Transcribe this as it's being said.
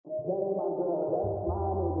Catch me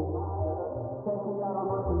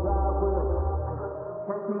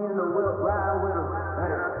in the whip, ride with him.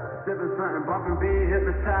 Hey, sipping something, bumping big,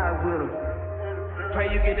 hypnotized with him. Pray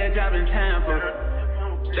you get that job in Tampa.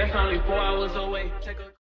 That's only 4 hours away.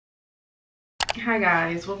 Hi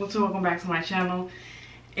guys, welcome back to my channel,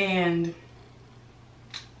 and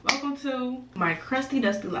welcome to my crusty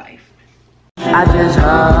dusty life. I just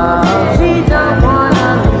hope she don't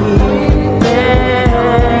wanna leave me.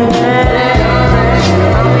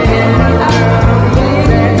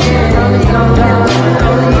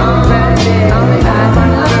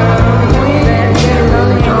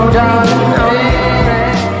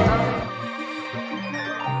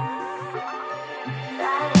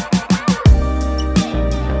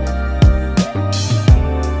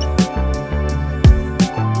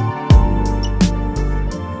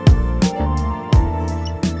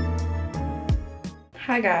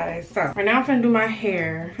 Hi guys, so right now I'm finna do my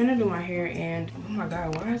hair. And oh my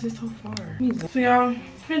god, why is it so far? So y'all, I'm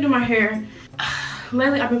finna do my hair.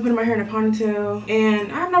 Lately I've been putting my hair in a ponytail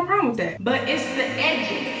and I have no problem with that, but it's the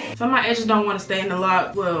edges. Some of my edges don't want to stay in the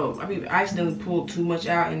lock. Well, I accidentally pulled too much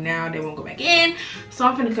out and now they won't go back in, so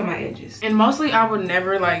I'm finna cut my edges. And mostly I would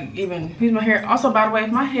never like even use my hair. Also, by the way,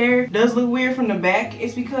 if my hair does look weird from the back,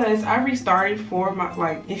 it's because I restarted for my,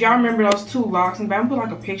 like, if y'all remember those 2 locks in the back, I'm gonna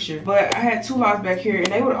put like a picture, but I had 2 locks back here and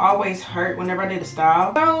they would always hurt whenever I did a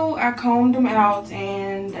style, so I combed them out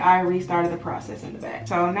and I restarted the process in the back.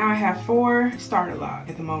 So now I have 4 starter locks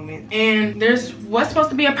at the moment, and there's what's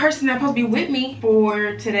supposed to be a person that's supposed to be with me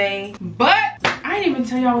for today, but I didn't even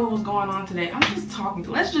tell y'all what was going on today. I'm just talking.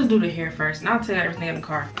 Let's just do the hair first and I'll tell you everything in the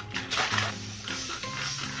car.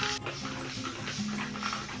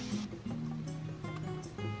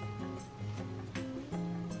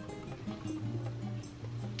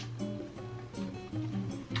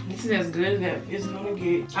 This is as good as it's gonna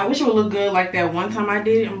get. I wish it would look good like that one time I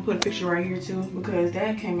did it. I'm gonna put a picture right here too, because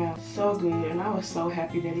that came out so good and I was so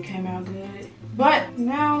happy that it came out good. But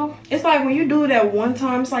now it's like when you do it at one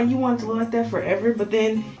time, it's like you want it to look like that forever, but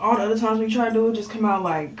then all the other times when you try to do it, just come out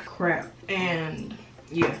like crap. And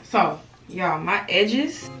yeah, so y'all, my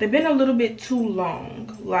edges, they've been a little bit too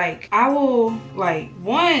long. Like I will, like,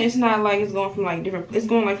 one, it's not like it's going from like different, it's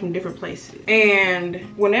going like from different places, and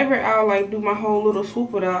whenever I'll like do my whole little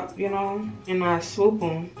swoop it up, you know, and I swoop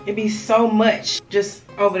them, it be so much just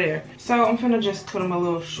over there. So I'm finna just cut them a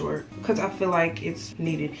little short because I feel like it's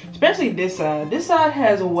needed, especially this side. This side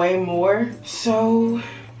has way more. So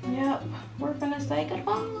yep, we're finna say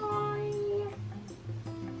goodbye.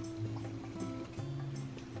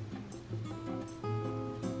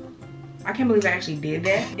 I can't believe I actually did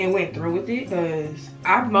that and went through with it, because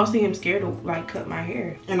I mostly am scared to like cut my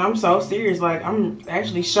hair, and I'm so serious. Like I'm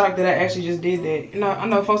actually shocked that I actually just did that. And I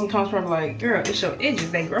know folks in comments probably like, girl, it's your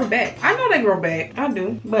edges, they grow back. I know they grow back, I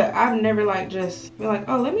do, but I've never like just been like,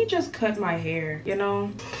 oh, let me just cut my hair, you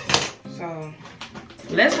know. So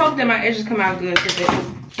let's hope that my edges come out good, because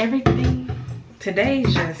everything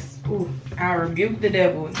today's just, ooh, I rebuke the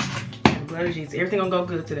devil. Blood of Jesus. Everything gonna go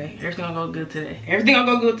good today. Everything gonna go good today. Everything gonna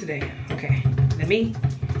go good today. Okay. Let me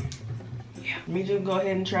just go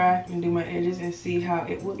ahead and try and do my edges and see how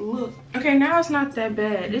it would look. Okay, now it's not that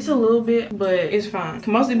bad. It's a little bit, but it's fine. It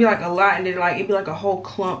can mostly be like a lot, and then like it'd be like a whole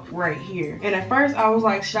clump right here. And at first I was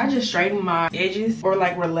like, should I just straighten my edges or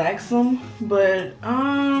like relax them? But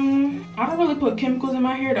I don't really put chemicals in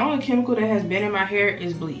my hair. The only chemical that has been in my hair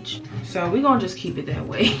is bleach. So we're gonna just keep it that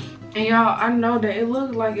way. And y'all, I know that it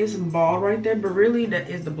looks like it's bald right there, but really that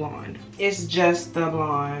is the blonde. It's just the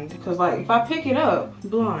blonde. Cause like if I pick it up,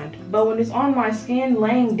 blonde. But when it's on my skin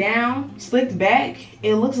laying down, slicked back,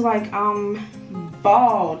 it looks like I'm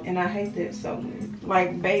bald, and I hate that so much.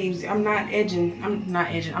 Like babes, I'm not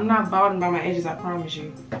balding by my edges, I promise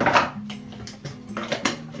you.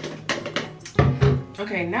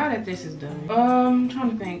 Okay, now that this is done, I'm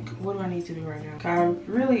trying to think, what do I need to do right now? I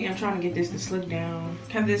really am trying to get this to slick down.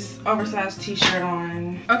 Have this oversized t-shirt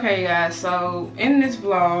on. Okay guys, so in this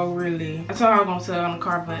vlog, really, I told y'all I was gonna tell on the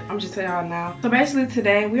car, but I'm just telling y'all now. So basically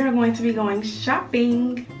today, we are going to be going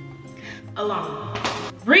shopping alone.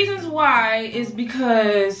 Reasons why is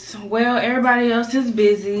because, well, everybody else is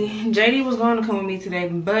busy. JD was going to come with me today,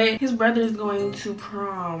 but his brother is going to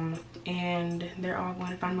prom, and they're all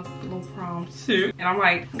going to find a little prom suit. And I'm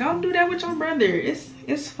like, go do that with your brother.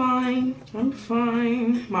 It's fine. I'm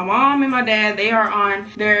fine. My mom and my dad, they are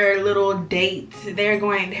on their little date. They're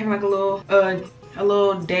having like a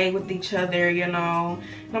little day with each other, you know.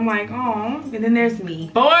 And I'm like, oh. And then there's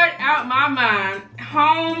me, bored out my mind,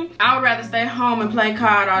 home. I would rather stay home and play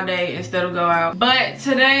COD all day instead of go out. But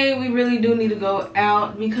today we really do need to go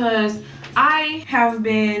out because I have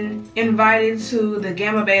been invited to the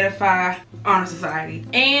Gamma Beta Phi Honor Society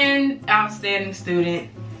and Outstanding Student.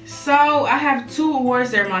 So I have 2 award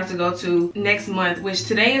ceremonies to go to next month, which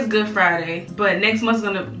today is Good Friday, but next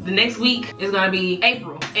week is gonna be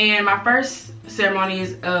April. And my first ceremony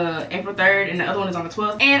is April 3rd and the other one is on the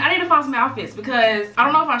 12th. And I need to find some outfits because I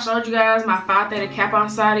don't know if I showed you guys my Phi Theta Kappa Honor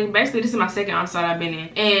Society. Basically, this is my second honor society I've been in,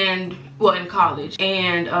 and well, in college.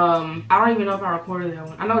 And I don't even know if I recorded that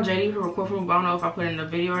one. I know JD can record for me, but I don't know if I put it in the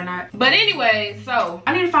video or not. But anyway, so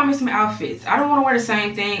I need to find me some outfits. I don't want to wear the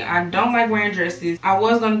same thing. I don't like wearing dresses. I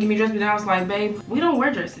was gonna give me a dress, but then I was like, babe, we don't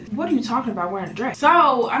wear dresses. What are you talking about wearing a dress?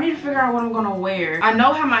 So I need to figure out what I'm gonna wear. I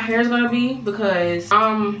know how my hair is gonna be because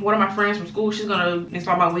one of my friends from school, she's gonna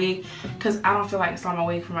install my wig because I don't feel like installing my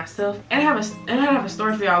wig for myself. And I have a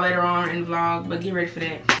story for y'all later on in the vlog, but get ready for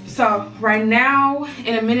that. So right now,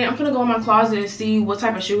 in a minute, I'm gonna go in my closet and see what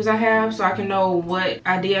type of shoes I have so I can know what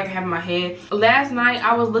idea I can have in my head. Last night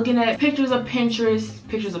I was looking at pictures on Pinterest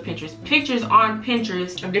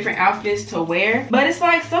of different outfits to wear, but it's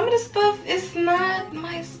like some of the stuff is not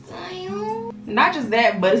my style. Not just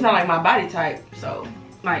that, but it's not like my body type. So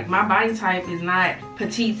like my body type is not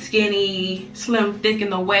petite, skinny, slim, thick in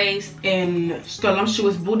the waist and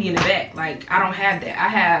scrumptious booty in the back. Like I don't have that. I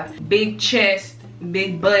have big chest,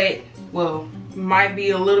 big butt, well, might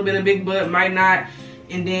be a little bit of big butt, might not,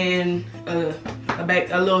 and then a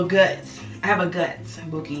little guts. I have a guts,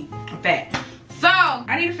 Bookie. I'm fat. So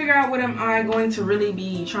I need to figure out what am I going to really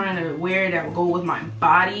be trying to wear that will go with my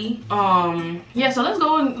body. Yeah, so let's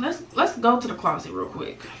go to the closet real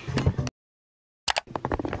quick.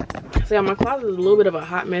 So yeah, my closet is a little bit of a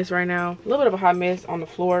hot mess right now. A little bit of a hot mess on the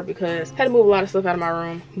floor because I had to move a lot of stuff out of my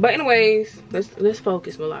room. But anyways, let's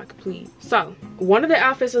focus, Malaka, please. So one of the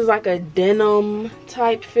outfits is like a denim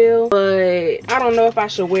type feel, but I don't know if I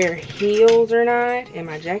should wear heels or not. And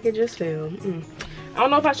my jacket just fell. I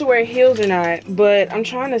don't know if I should wear heels or not, but I'm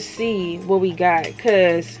trying to see what we got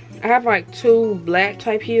because I have like 2 black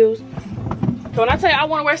type heels. So when I tell you I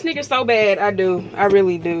want to wear sneakers so bad, I do. I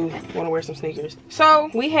really do want to wear some sneakers. So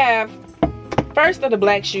we have, first of the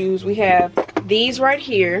black shoes, we have these right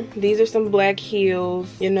here. These are some black heels.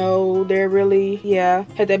 You know, they're really, yeah,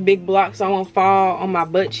 had that big block so I won't fall on my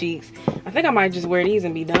butt cheeks. I think I might just wear these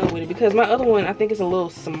and be done with it because my other one, I think it's a little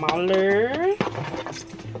smaller.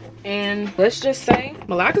 And let's just say,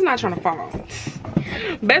 Malaka's not trying to fall.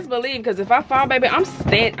 Best believe, because if I fall, baby, I'm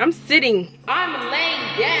sitting, I'm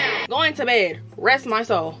laying down, going to bed, rest my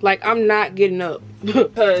soul. Like I'm not getting up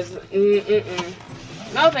because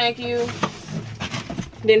no thank you.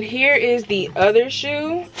 Then here is the other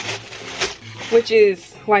shoe, which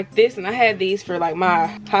is like this, and I had these for like my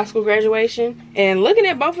high school graduation. And looking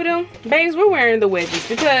at both of them, babes, we're wearing the wedges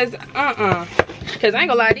because because I ain't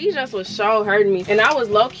gonna lie, these just was so hurting me. And I was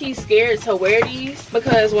low-key scared to wear these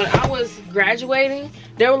because when I was graduating,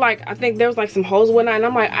 there were like, I think there was like some holes and whatnot, and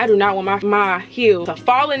I'm like, I do not want my heel to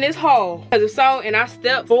fall in this hole. Because if so, and I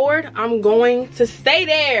step forward, I'm going to stay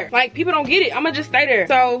there. Like, people don't get it. I'm gonna just stay there.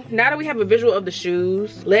 So now that we have a visual of the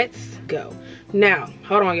shoes, let's go. Now,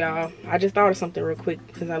 hold on, y'all. I just thought of something real quick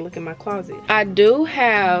because I look in my closet. I do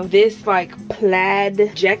have this like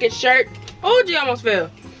plaid jacket shirt. Oh, gee, almost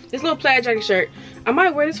fell. This little plaid jacket shirt. I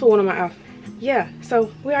might wear this for one of my outfits. Yeah,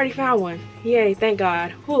 so we already found one. Yay, thank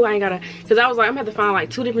God. Ooh, I ain't gotta, because I was like, I'm gonna have to find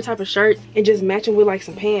like 2 different type of shirts and just match them with like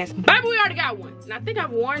some pants. Baby, we already got one. And I think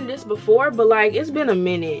I've worn this before, but like it's been a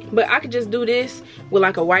minute. But I could just do this with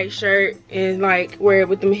like a white shirt and like wear it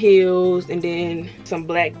with them heels and then some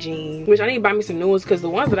black jeans. Which I need to buy me some new ones because the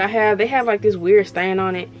ones that I have, they have like this weird stain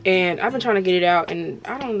on it. And I've been trying to get it out and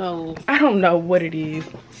I don't know what it is.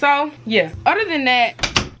 So yeah, other than that,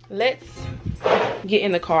 let's get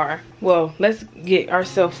in the car. Well, let's get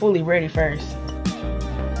ourselves fully ready first.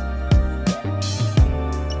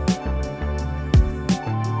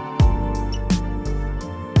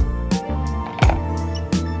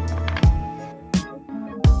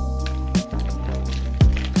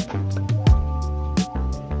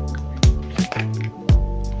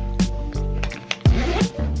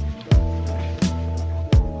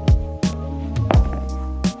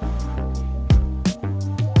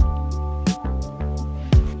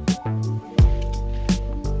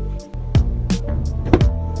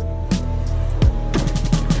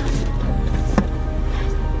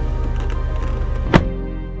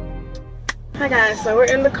 Hi guys, so we're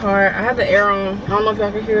in the car. I have the air on. I don't know if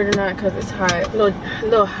y'all can hear it or not because it's hot. A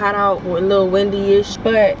little hot out, a little windy-ish.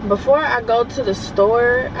 But before I go to the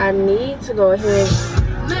store, I need to go ahead.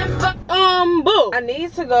 I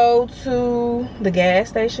need to go to the gas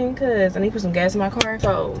station because I need to put some gas in my car.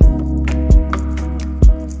 So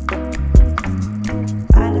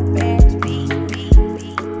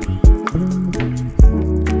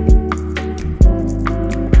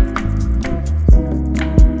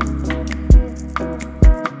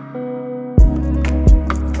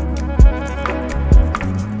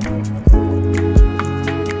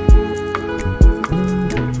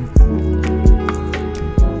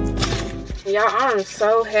Y'all, I'm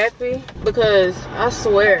so happy because I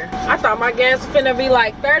swear, I thought my gas was finna be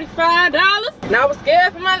like $35 and I was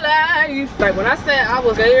scared for my life. Like when I said I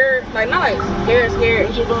was scared, like not like scared,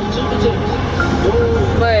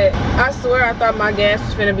 but I swear I thought my gas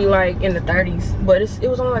was finna be like in the 30s, but it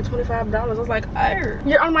was only like $25. I was like, oh,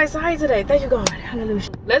 you're on my side today. Thank you, God. Hallelujah.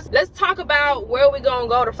 Let's talk about where we gonna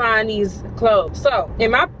go to find these clothes. So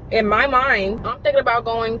in my mind, I'm thinking about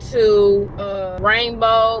going to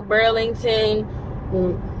Rainbow, Burlington,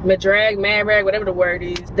 Madrag, whatever the word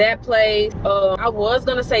is, that place. I was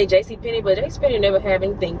gonna say JCPenney, but JCPenney never have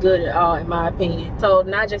anything good at all in my opinion, so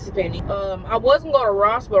not JCPenney. I was gonna go to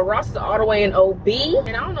Ross, but Ross is all the way in OB,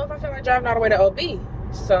 and I don't know if I feel like driving all the way to OB,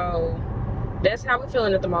 so that's how we're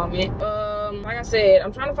feeling at the moment. Like I said,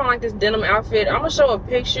 I'm trying to find like this denim outfit. I'm gonna show a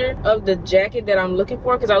picture of the jacket that I'm looking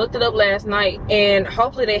for because I looked it up last night, and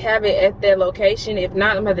hopefully they have it at that location. If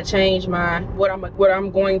not, I'm gonna have to change what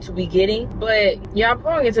I'm going to be getting. But y'all,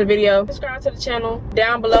 before we get to the video, subscribe to the channel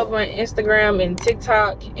down below on Instagram and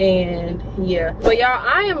TikTok, and yeah. But y'all,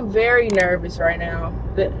 I am very nervous right now.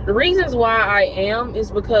 The reasons why I am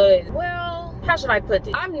is because, well, how should I put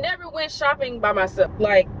this? I've never went shopping by myself.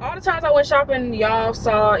 Like all the times I went shopping, y'all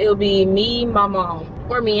saw it'll be me, my mom,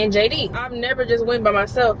 or me and JD. I've never just went by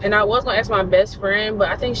myself, and I was gonna ask my best friend, but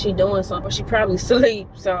I think she doing something, or she probably sleep.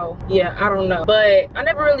 So yeah, I don't know. But I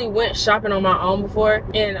never really went shopping on my own before,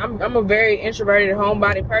 and I'm a very introverted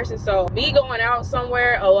homebody person. So me going out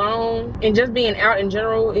somewhere alone and just being out in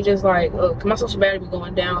general, it's just like, look, my social battery be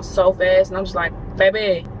going down so fast, and I'm just like,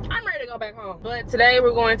 baby, I'm ready to go back home. But today I've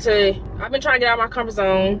been trying to get out of my comfort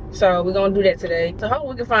zone, so we're gonna do that today. So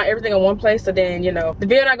hopefully we can find everything in one place, so then, you know, the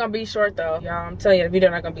video not gonna be short though, y'all. I'm telling you, the video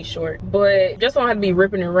not gonna be short, but just don't have to be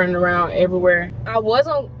ripping and running around everywhere.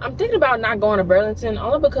 I'm thinking about not going to Burlington,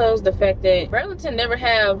 only because the fact that Burlington never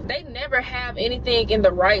have anything in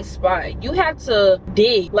the right spot. You have to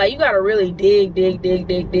dig, like you gotta really dig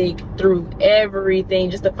through everything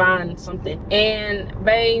just to find something. And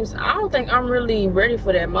babes, I don't think I'm really ready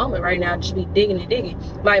for that moment right now. Just be digging and digging.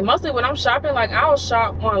 Like mostly when I'm shopping, like I'll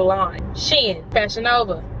shop online, Shein, Fashion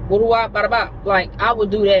Nova, woo-wop, bada-bop. Like I would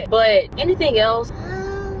do that, but anything else,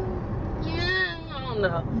 yeah, I don't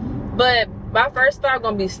know. But my first thought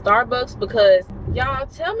gonna be Starbucks, because y'all,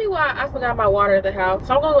 tell me why I forgot my water at the house.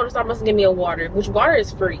 So I'm gonna go to Starbucks and get me a water, which water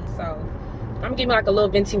is free. So I'm gonna give me like a little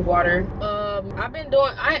venti water. I've been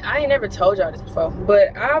doing, I ain't never told y'all this before,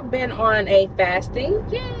 but I've been on a fasting.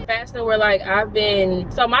 Yeah. Fasting where like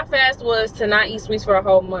so my fast was to not eat sweets for a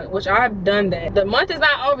whole month, which I've done that. The month is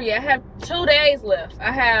not over yet. I have 2 days left.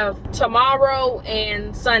 I have tomorrow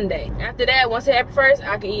and Sunday. After that, once it happens first,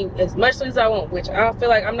 I can eat as much sweets as I want, which I feel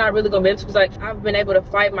like I'm not really gonna be able to, because like I've been able to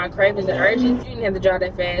fight my cravings and urges. You didn't have to drive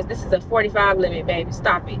that fast. This is a 45 limit, baby.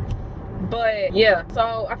 Stop it. But yeah,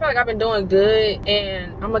 so I feel like I've been doing good,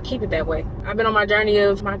 and I'm gonna keep it that way. I've been on my journey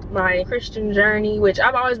of my Christian journey, which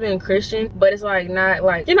I've always been Christian, but it's like not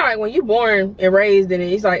like, you know, like when you're born and raised in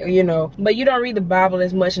it, it's like, you know, but you don't read the Bible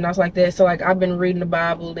as much and stuff like that. So like I've been reading the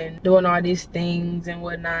Bible and doing all these things and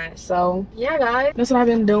whatnot. So yeah, guys, that's what I've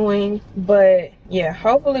been doing. But yeah,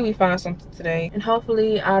 hopefully we find something today, and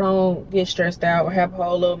hopefully I don't get stressed out or have a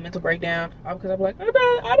whole little mental breakdown because I'm like, I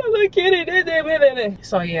don't look at it.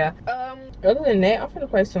 So yeah, other than that, I'm gonna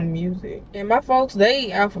play some music. And my folks,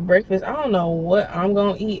 they out for breakfast. I don't know what I'm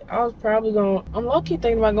gonna eat. I'm low-key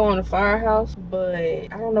thinking about going to Firehouse, but I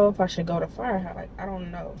don't know if I should go to Firehouse. Like, I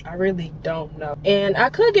don't know. I really don't know. And I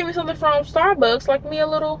could get me something from Starbucks, like me a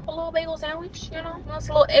little bagel sandwich, you know, a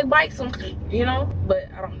little egg bite, you know, but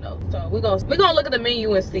I don't know. So we're gonna look at the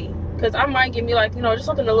menu and see, because I might get me like, you know, just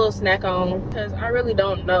something a little snack on, because I really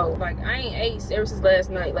don't know. Like I ain't ate ever since last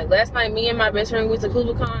night. Like last night, me and my best friend went to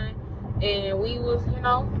Kubicon, and we was, you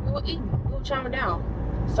know, we were eating, we were chowing down.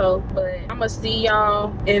 So, but I'm gonna see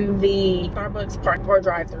y'all in the Starbucks park or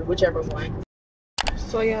drive-through, whichever one.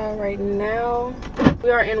 So y'all, right now we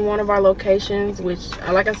are in one of our locations, which,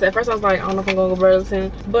 like I said, at first I was like, I don't know if I'm gonna go to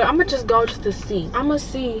Burlington, but I'm gonna just go just to see. I'm gonna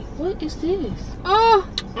see, what is this? Oh,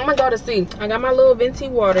 I'm gonna go to see. I got my little venti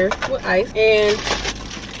water with ice, and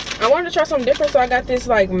I wanted to try something different, so I got this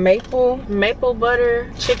like maple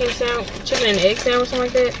butter chicken and egg sandwich,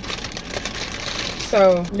 something like that.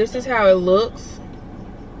 So this is how it looks.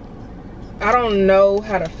 I don't know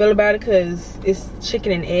how to feel about it because it's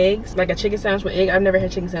chicken and eggs, like a chicken sandwich with egg. I've never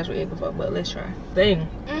had chicken sandwich with egg before, but let's try.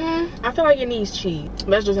 I feel like it needs cheese.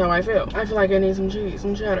 That's just how I feel. I feel like it needs some cheese,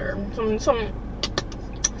 some cheddar, some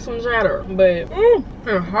cheddar. But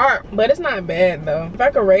it's hot, but it's not bad though. If I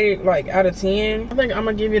could rate it like out of 10, I think I'm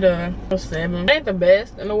gonna give it a 7. It ain't the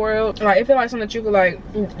best in the world. Like, it feel like something that you could like.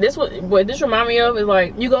 What this remind me of is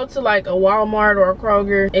like, you go to like a Walmart or a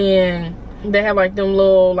Kroger, and They have like them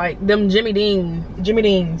little, like them Jimmy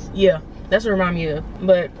Deans. Yeah, that's what it remind me of.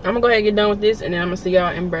 But I'm gonna go ahead and get done with this, and then I'm gonna see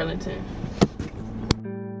y'all in Burlington.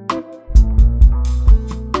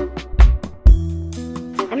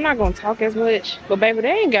 I'm not gonna talk as much, but baby, they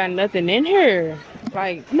ain't got nothing in here.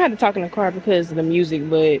 Like, I'm gonna have to talk in the car because of the music,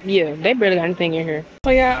 but yeah, they barely got anything in here.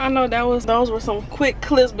 So yeah, I know those were some quick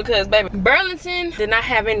clips because baby, Burlington did not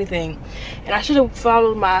have anything, and I should have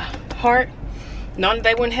followed my heart, knowing that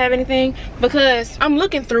they wouldn't have anything, because I'm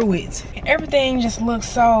looking through it. Everything just looks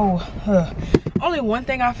so. Only one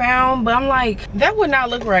thing I found, but I'm like, that would not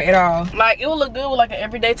look right at all. Like, it would look good with like an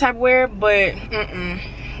everyday type wear, but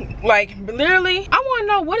like literally I want to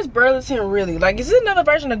know, what is Burlington really like? Is it another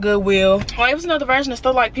version of Goodwill? Like, it's another version of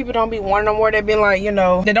stuff like people don't be wanting no more, that been like, you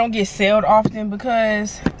know, they don't get sold often,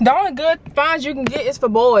 because the only good finds you can get is for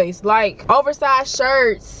boys, like oversized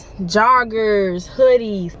shirts, joggers,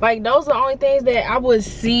 hoodies. Like, those are the only things that I would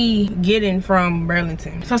see getting from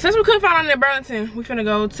Burlington. So since we couldn't find anything in Burlington, we finna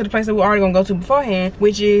go to the place that we already gonna go to beforehand,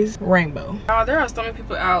 which is Rainbow. There are so many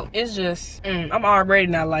people out. It's just I'm already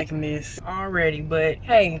not liking this already, but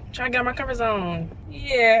hey, trying to get out my comfort zone.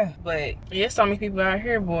 Yeah, but there's so many people out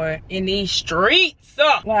here, boy, in these streets.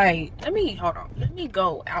 Like, let me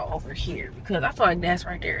go out over here, because I feel like that's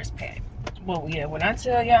right there is packed. Well, yeah, when I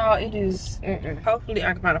tell y'all, it is hopefully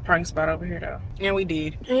I can find a parking spot over here though. And we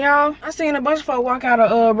did. And y'all, I seen a bunch of folks walk out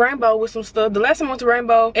of Rainbow with some stuff. The last time I went to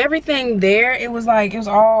Rainbow, everything there, it was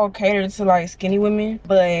all catered to like skinny women,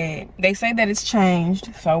 but they say that it's changed,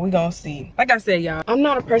 so we gonna see. Like I said, y'all, I'm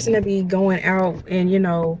not a person that be going out and, you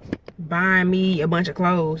know, buying me a bunch of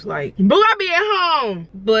clothes. Like, boo, I be at home.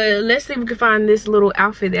 But let's see if we can find this little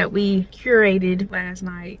outfit that we curated last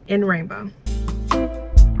night in Rainbow.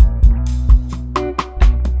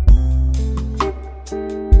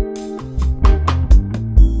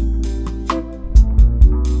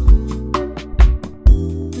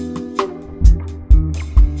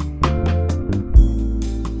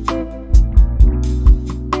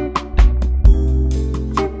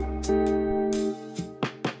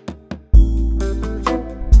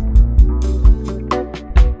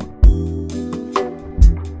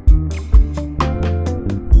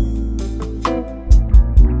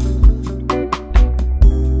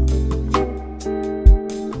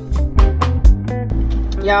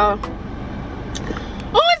 Y'all,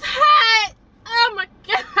 oh, it's hot. Oh my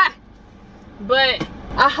god. But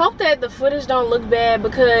I hope that the footage don't look bad,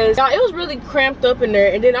 because y'all, it was really cramped up in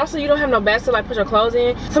there, and then also you don't have no basket to like put your clothes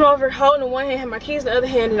in. So I'm over here holding in one hand, have my keys in the other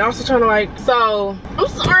hand, and also trying to like, so I'm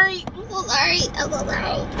sorry. I'm so sorry.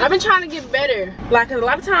 I've been trying to get better. Like, cause a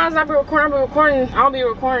lot of times I don't be recording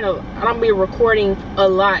a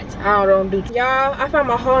lot. I don't do. Y'all, I found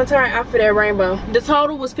my whole entire outfit at Rainbow. The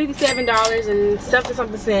total was $57 and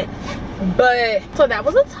something cent. But so that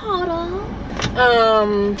was a total. Let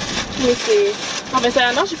me see.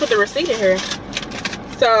 I know she put the receipt in here.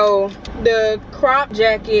 So the crop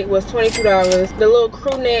jacket was $22. The little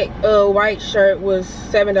crew neck white shirt was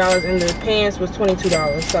 $7, and the pants was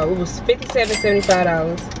 $22. So it was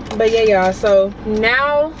 $57.75. But yeah, y'all, so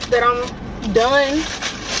now that I'm done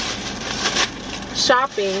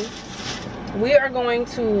shopping, we are going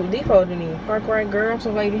to Depot to need. Park right, girl. I'm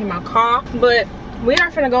so glad you hit my car. But we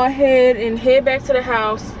are finna go ahead and head back to the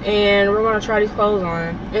house, and we're gonna try these clothes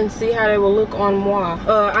on and see how they will look on moi.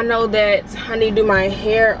 I know that I need to do my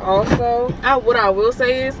hair also. What I will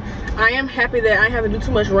say is, I am happy that I haven't do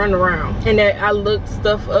too much running around, and that I looked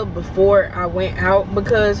stuff up before I went out,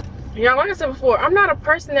 because y'all, like I said before, I'm not a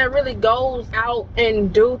person that really goes out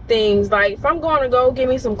and do things. Like, if I'm going to go get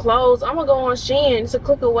me some clothes, I'm gonna go on Shein. It's a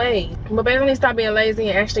click away. But baby, I need to stop being lazy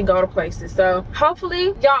and actually go to places. So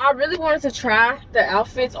hopefully, y'all, I really wanted to try the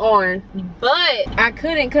outfits on, but I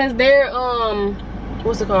couldn't, because their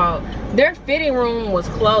what's it called, their fitting room was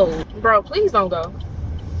closed. Bro, please don't go.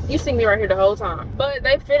 You see me right here the whole time. But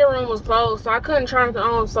their fitting room was closed, so I couldn't try it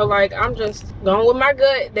on. So like, I'm just going with my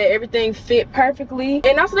gut that everything fit perfectly.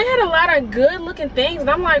 And also they had a lot of good looking things, and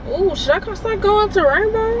I'm like, ooh, should I start going to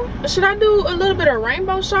Rainbow? Should I do a little bit of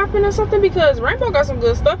Rainbow shopping or something? Because Rainbow got some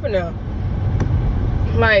good stuff in there.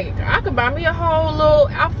 Like, I could buy me a whole little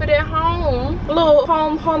outfit at home, a little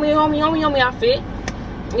homey outfit.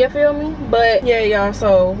 You feel me? But yeah, y'all,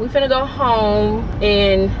 so we finna go home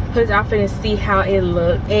and put this outfit and see how it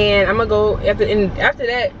looks. And I'm gonna go after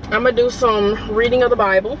that I'm gonna do some reading of the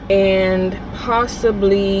Bible, and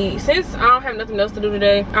possibly, since I don't have nothing else to do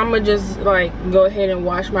today, I'm gonna just like go ahead and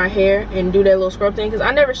wash my hair and do that little scrub thing, because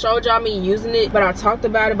I never showed y'all me using it, but I talked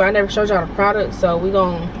about it, but I never showed y'all the product. So we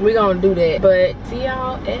gonna do that. But see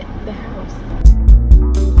y'all at the house.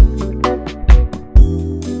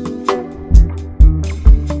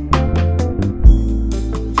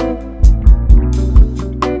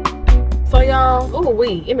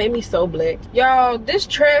 me. It made me so black. Y'all, this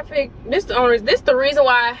traffic, this the reason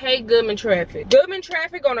why I hate Goodman traffic. Goodman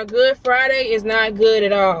traffic on a Good Friday is not good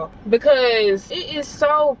at all because it is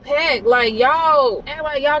so packed. Like, y'all act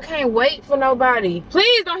like y'all can't wait for nobody.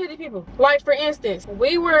 Please don't hit these people. Like, for instance,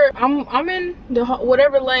 I'm in the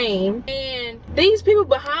whatever lane, and these people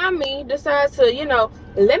behind me decide to, you know,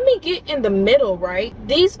 let me get in the middle, right?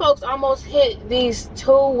 These folks almost hit these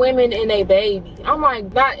 2 women and a baby. I'm like,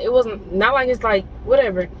 it wasn't not like it's like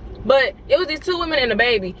whatever, but it was these 2 women and a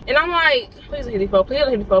baby, and I'm like, please don't hit these folks, please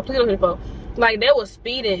don't hit these folks, please don't hit these folks. Like, they was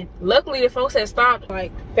speeding. Luckily the folks had stopped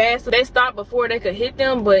like fast. They stopped before they could hit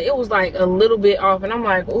them, but it was like a little bit off, and I'm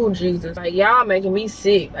like, oh Jesus, like y'all making me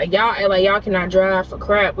sick. Like y'all act like y'all cannot drive for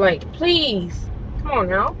crap. Like, please, come on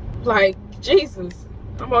now. Like, Jesus,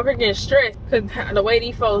 I'm over here getting stressed because the way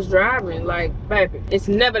these folks driving. Like, baby, it's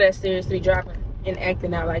never that serious to be driving and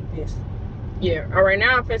acting out like this. Yeah, all right,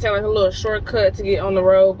 now I'm finna take like a little shortcut to get on the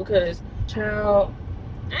road because, child,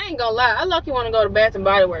 I ain't gonna lie, I lucky want to go to Bath and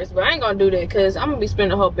Body Works, but I ain't gonna do that because I'm gonna be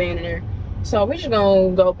spending the whole band in there. So we just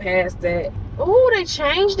gonna go past that. Oh, they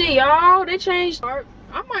changed it, y'all. They changed art.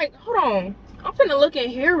 I'm like, hold on, I'm finna look in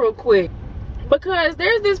here real quick because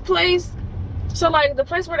there's this place. So like the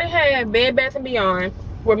place where they had Bed Bath and Beyond,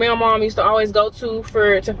 where me and mom used to always go to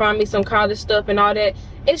find me some college stuff and all that,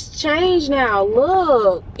 it's changed now.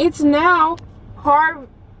 Look, it's now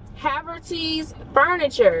Haverty's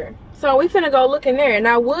Furniture. So we finna go look in there, and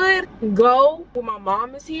I would go when my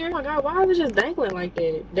mom is here. Oh my God, why is it just dangling like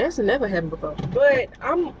that? That's never happened before. But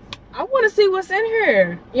I want to see what's in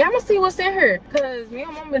here. Yeah, I'm gonna see what's in here, cause me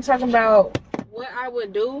and mom been talking about what I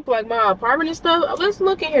would do for like my apartment and stuff. Let's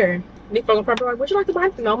look in here. These folks probably like, would you like to buy?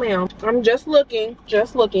 No, ma'am. I'm just looking,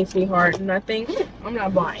 sweetheart. Nothing. I'm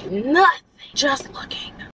not buying nothing. Just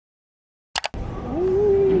looking.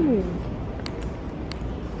 Ooh.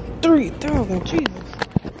 3,000, Jesus.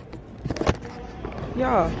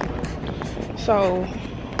 Y'all, so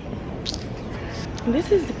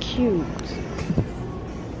this is cute.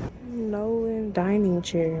 Nolan dining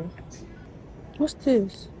chair. What's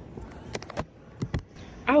this?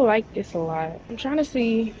 I like this a lot. I'm trying to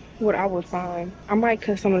see what I would find. I might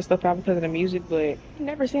cut some of the stuff out because of the music, but I've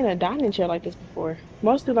never seen a dining chair like this before.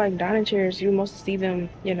 Mostly like dining chairs, you mostly see them,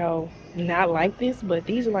 you know, not like this, but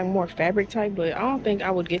these are like more fabric type. But I don't think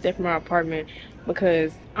I would get that for my apartment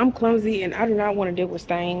because I'm clumsy and I do not want to deal with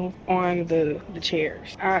stains on the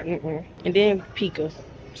chairs. And then Pika,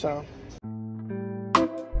 so.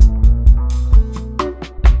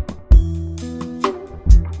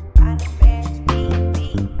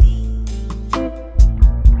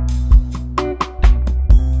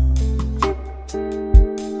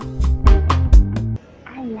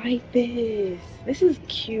 This is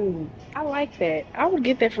cute. I like that. I would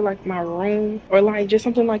get that for like my room, or like just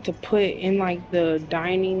something like to put in like the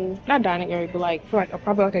not dining area, but like for like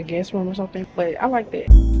probably like a guest room or something. But I like that.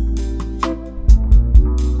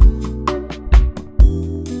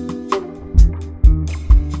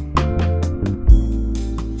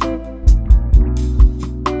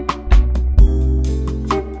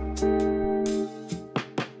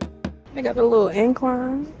 They got the little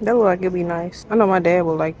incline. That look like it'd be nice. I know my dad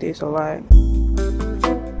would like this a lot.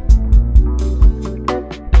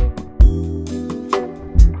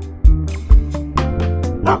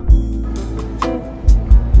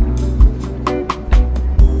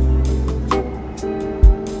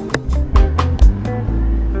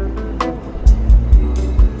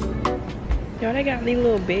 Y'all, they got these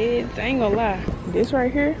little beds. I ain't gonna lie. This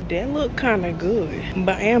right here, that look kind of good.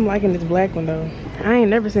 But I am liking this black one though. I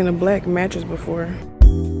ain't never seen a black mattress before.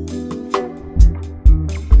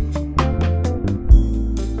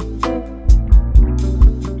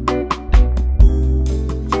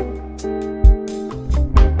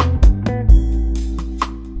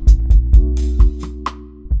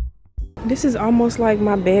 This is almost like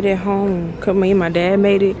my bed at home. Cause me and my dad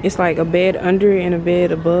made it. It's like a bed under and a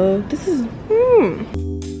bed above. This is,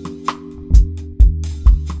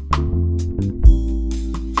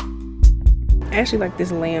 I actually like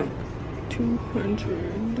this lamp.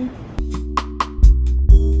 200.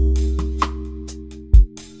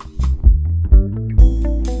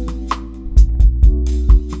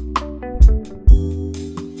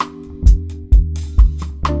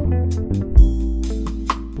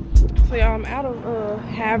 So y'all, I'm out of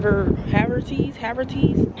Haverty's,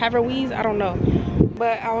 I don't know.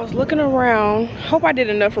 But I was looking around. Hope I did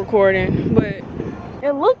enough recording, but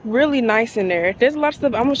It looked really nice in there. There's a lot of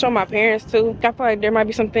stuff I'm gonna show my parents too. I feel like there might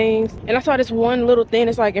be some things. And I saw this one little thing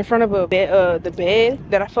that's like in front of a bed, the bed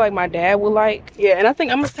that I feel like my dad would like. Yeah, and I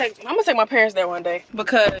think I'm gonna take my parents there one day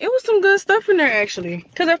because it was some good stuff in there actually.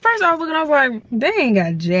 Cause at first I was looking, I was like, they ain't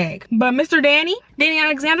got jack. But Mr. Danny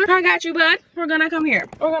Alexander, I got you, bud. We're gonna come here.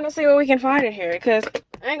 We're gonna see what we can find in here. Cause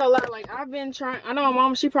I ain't gonna lie, like I've been trying. I know my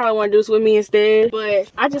mom, she probably wanna do this with me instead,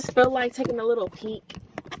 but I just felt like taking a little peek.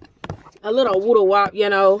 A little woodle wop, you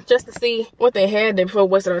know, just to see what they had there before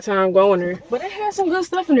wasting our time going there. But they had some good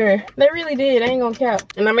stuff in there. They really did. I ain't gonna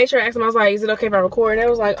cap. And I made sure I asked them, I was like, is it okay if I record? They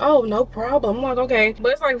was like, oh, no problem. I'm like, okay.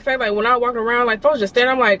 But it's like the fact, like, when I walk around, like, folks just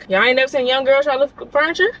standing, I'm like, y'all ain't never seen young girls try to lift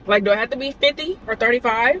furniture? Like, do I have to be 50 or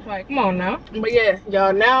 35? Like, come on now. But yeah,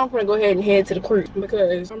 y'all, now I'm gonna go ahead and head to the creek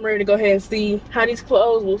because I'm ready to go ahead and see how these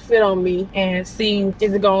clothes will fit on me and see,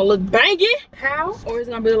 is it gonna look banging? How? Or is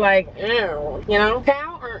it gonna be like, you know?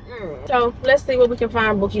 How or So let's see what we can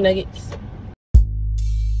find, Bookie Nuggets.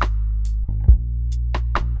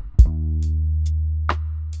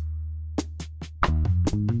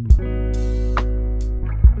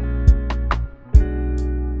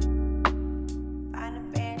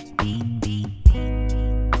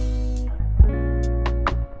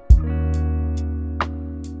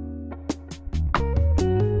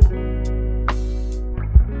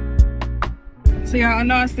 So y'all, I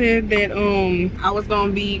know I said that I was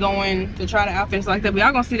gonna be going to try the outfits like that, but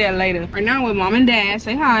y'all gonna see that later. Right now I'm with mom and dad.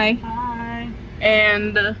 Say hi. Hi.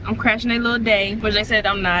 And I'm crashing their little day, which they said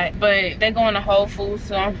I'm not, but they're going to Whole Foods,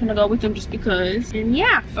 so I'm gonna go with them just because. And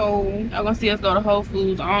yeah, so y'all gonna see us go to Whole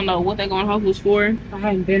Foods. I don't know what they're going to Whole Foods for. I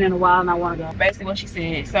haven't been in a while and I want to go. Basically what she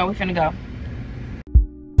said. So we finna go.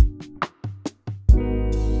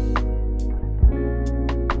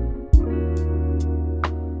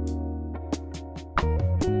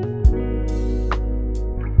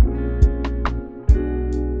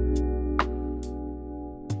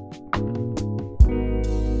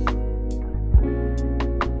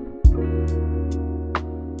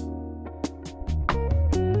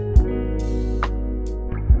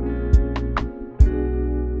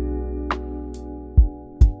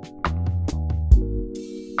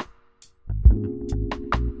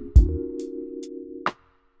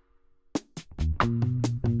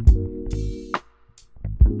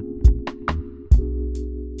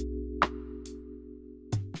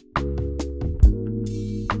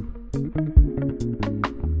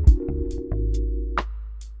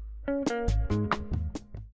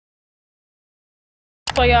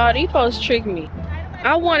 So y'all, these folks tricked me.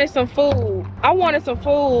 I wanted some food.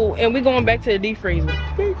 And we going back to the deep freezer.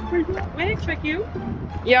 We didn't trick you.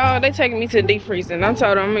 Y'all, they taking me to the deep freezer and I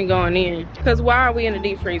told them I ain't going in. Cause why are we in the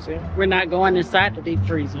deep freezer? We're not going inside the deep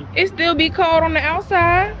freezer. It still be cold on the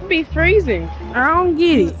outside. It be freezing. I don't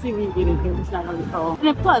get it. Let's see when you get in here. It's not gonna be cold.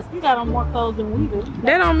 And plus, you got on more clothes than we do.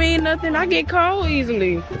 That don't mean nothing. I get cold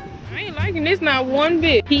easily. I ain't liking this not one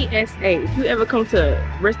bit. PSA, if you ever come to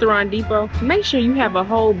Restaurant Depot, make sure you have a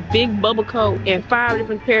whole big bubble coat and 5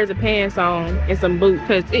 different pairs of pants on and some boots,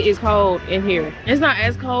 because it is cold in here. It's not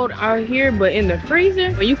as cold out here, but in the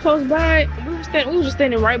freezer, when you close by, we was just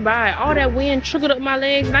standing right by it. All that wind trickled up my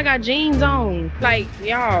legs and I got jeans on. Like,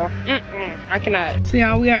 y'all, I cannot. So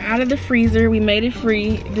y'all, we are out of the freezer. We made it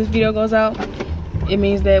free. If this video goes out, it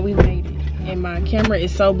means that we made it. And my camera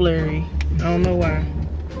is so blurry. I don't know why.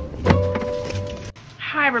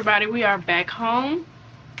 Hi everybody, we are back home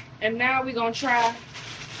and now we're gonna try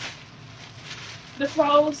the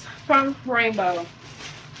clothes from Rainbow.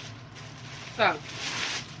 So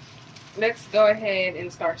let's go ahead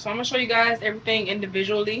and start. So I'm gonna show you guys everything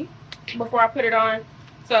individually before I put it on.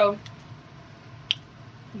 So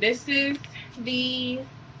this is the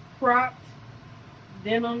cropped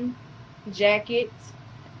denim jacket.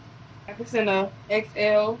 It's in a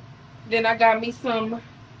XL. Then I got me some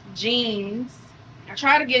jeans. I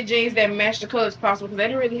try to get jeans that match the colors possible because they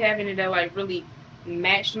didn't really have any that like really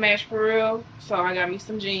match for real. So I got me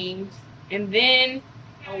some jeans and then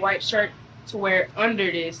a white shirt to wear under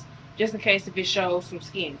this just in case if it shows some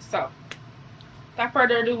skin. So without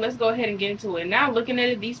further ado, let's go ahead and get into it. Now looking at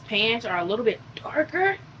it, these pants are a little bit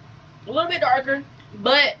darker,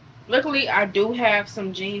 but luckily I do have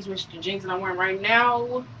some jeans, which the jeans that I'm wearing right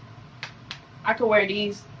now, I could wear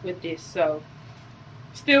these with this, so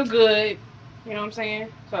still good. You know what I'm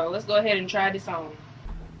saying? So let's go ahead and try this on.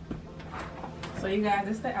 So you guys,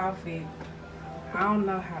 it's the outfit. I don't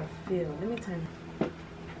know how to feel. Let me turn.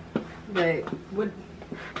 But what?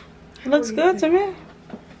 It looks good to me.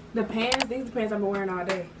 The pants, these are the pants I've been wearing all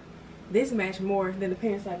day. This match more than the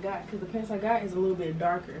pants I got because the pants I got is a little bit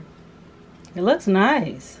darker. It looks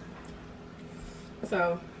nice.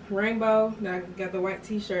 So rainbow. Then I got the white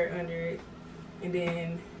t-shirt under it. And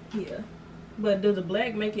then, yeah. But does the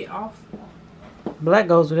black make it off? Black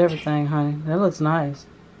goes with everything, honey. That looks nice.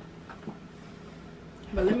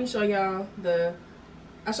 But let me show y'all the...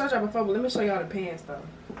 I showed y'all before, but let me show y'all the pants,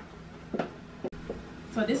 though.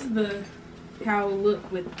 So this is the how it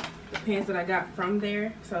look with the pants that I got from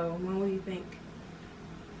there. So, Mom, what do you think?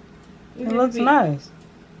 It looks nice.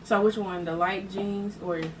 So which one, the light jeans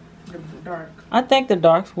or the dark? I think the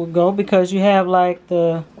darks will go because you have like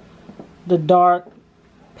the dark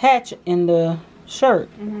patch in the shirt.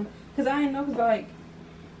 Cause I didn't know, cause like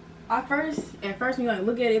at first when you like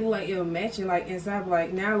look at it, it look like it was matching like inside, but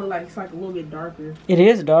like now it look like it's like a little bit darker. It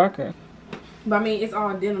is darker. But I mean it's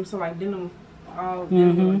all denim, so like denim all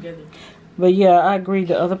denim together. But yeah, I agree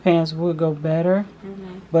the other pants would go better.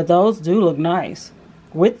 But those do look nice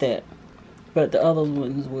with that. But the other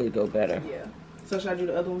ones would go better. Yeah. So should I do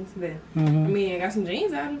the other ones then? I mean I got some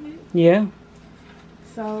jeans out of it. Yeah.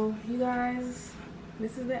 So you guys,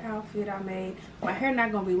 this is the outfit I made. My hair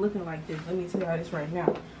not gonna be looking like this. Let me tell y'all this right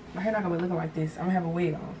now. My hair not gonna be looking like this. I'm gonna have a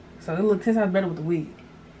wig on. So it looks 10 times better with the wig.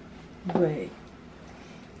 But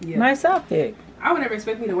yeah. Nice outfit. I would never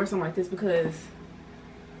expect me to wear something like this because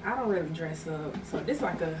I don't really dress up. So this is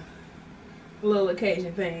like a little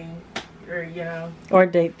occasion thing. Or you know. Or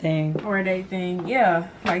a date thing. Or a date thing. Yeah.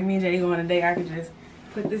 Like me and Jay go on a date, I could just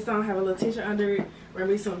put this on, have a little t-shirt under it, wear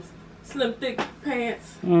me some slim thick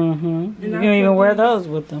pants. You can even wear those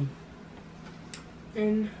with them.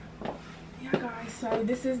 And yeah guys, so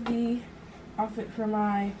this is the outfit for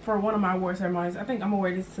one of my award ceremonies. I think I'm gonna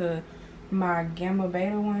wear this to my Gamma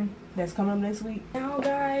Beta one that's coming up next week. Now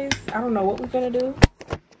guys, I don't know what we're gonna do,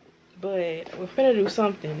 but we're gonna do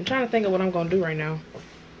something. I'm trying to think of what I'm gonna do right now.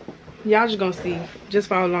 Y'all just gonna see. Just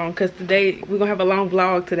follow along, cause today we're gonna have a long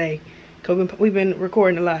vlog today, cause we've been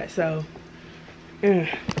recording a lot. So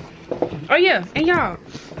oh yeah, and y'all,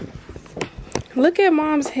 look at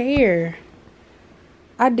Mom's hair.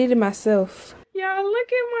 I did it myself. Y'all, look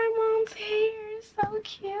at my mom's hair. It's so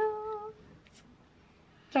cute.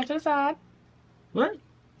 Turn to the side. What?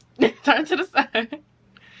 Turn to the side.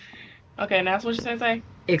 Okay, now that's what you're saying.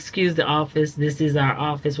 Excuse the office. This is our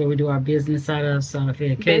office where we do our business out of. So if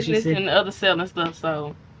in case you see, and other selling stuff.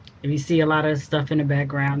 So if you see a lot of stuff in the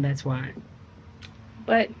background, that's why.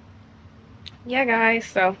 But yeah, guys.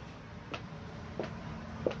 So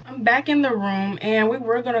I'm back in the room and we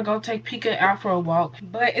were gonna go take Pika out for a walk,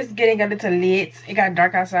 but it's getting into lit. It got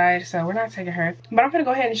dark outside, so we're not taking her. But I'm gonna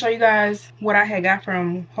go ahead and show you guys what I had got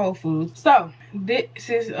from Whole Foods. So this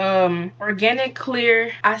is organic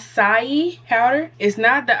clear acai powder. It's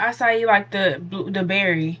not the acai like the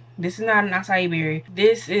berry. This is not an acai berry.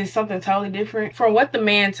 This is something totally different. From what the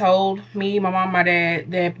man told me, my mom, my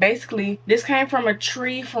dad, that basically this came from a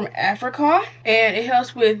tree from Africa and it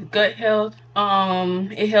helps with gut health.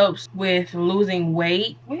 It helps with losing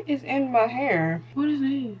weight. What is in my hair? What is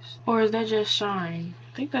this? Or is that just shine?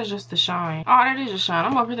 I think that's just the shine. Oh, that is just shine.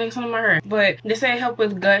 I'm over here thinking something in my hair. But they say it helps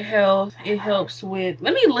with gut health. It helps with,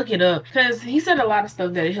 let me look it up, because he said a lot of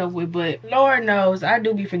stuff that it helped with, but Lord knows I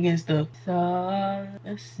do be forgetting stuff. So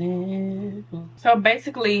simple. So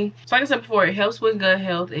basically, so like I said before, it helps with gut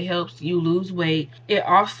health. It helps you lose weight. It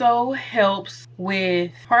also helps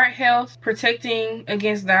with heart health, protecting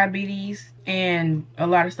against diabetes and a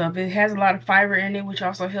lot of stuff. It has a lot of fiber in it, which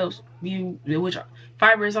also helps you, which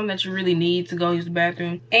fiber is something that you really need to go use the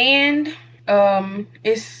bathroom. And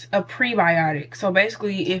it's a prebiotic, so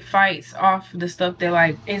basically it fights off the stuff that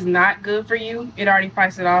like is not good for you. It already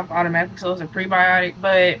fights it off automatically, so it's a prebiotic.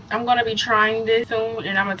 But I'm gonna be trying this soon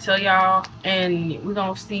and I'm gonna tell y'all and we're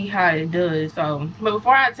gonna see how it does. So but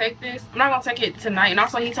before I take this, I'm not gonna take it tonight. And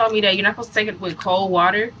also he told me that you're not supposed to take it with cold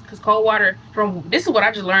water, because cold water, from this is what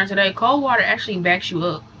I just learned today, cold water actually backs you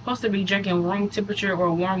up. You're supposed to be drinking room temperature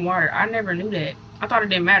or warm water. I never knew that. I thought it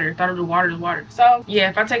didn't matter. I thought it was water is water. So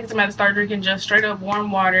yeah, if I take it to my start drinking just straight up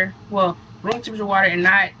warm water, well, room temperature water, and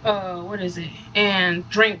not what is it, and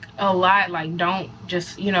drink a lot, like don't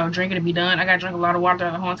just, you know, drink it and be done. I gotta drink a lot of water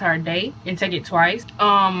throughout the whole entire day and take it twice.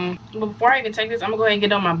 But before I even take this, I'm gonna go ahead and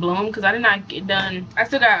get on my Bloom, because I did not get done. I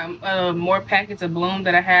still got more packets of Bloom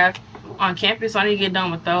that I have on campus, so I need to get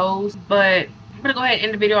done with those. But I'm gonna go ahead and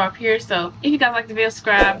end the video up here. So if you guys like the video,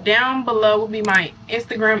 subscribe. Down below will be my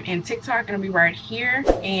Instagram and TikTok, and it'll be right here.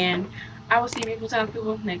 And I will see you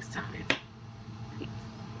people next time.